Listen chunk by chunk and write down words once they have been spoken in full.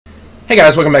Hey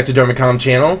guys, welcome back to Doremicom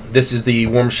channel. This is the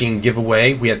Warmachine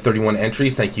giveaway. We had 31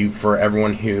 entries. Thank you for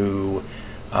everyone who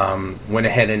went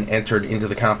ahead and entered into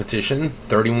the competition.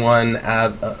 31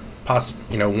 out,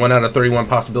 1 out of 31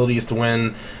 possibilities to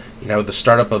win, the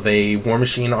startup of a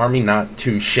Warmachine army. Not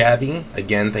too shabby.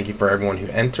 Again, thank you for everyone who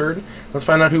entered. Let's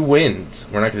find out who wins.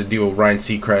 We're not going to do a Ryan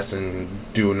Seacrest and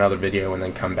do another video and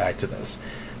then come back to this.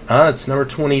 It's number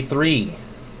 23,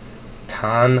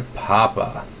 Ton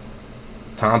Papa.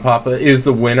 Tom Papa is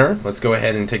the winner. Let's go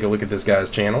ahead and take a look at this guy's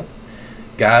channel.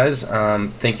 Guys,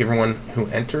 thank you everyone who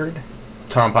entered.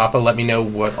 Tom Papa, let me know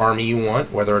what army you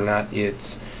want, whether or not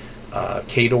it's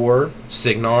Khador,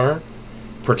 Cygnar,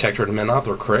 Protectorate of Menoth,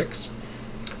 or Cryx.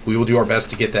 We will do our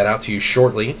best to get that out to you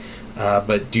shortly,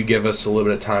 but do give us a little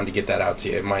bit of time to get that out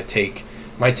to you. It might take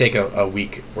a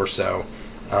week or so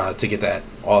to get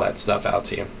all that stuff out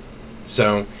to you.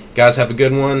 So, guys, have a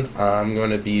good one. I'm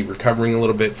going to be recovering a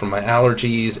little bit from my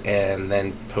allergies and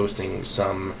then posting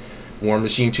some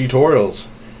Warmachine tutorials.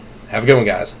 Have a good one,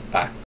 guys. Bye.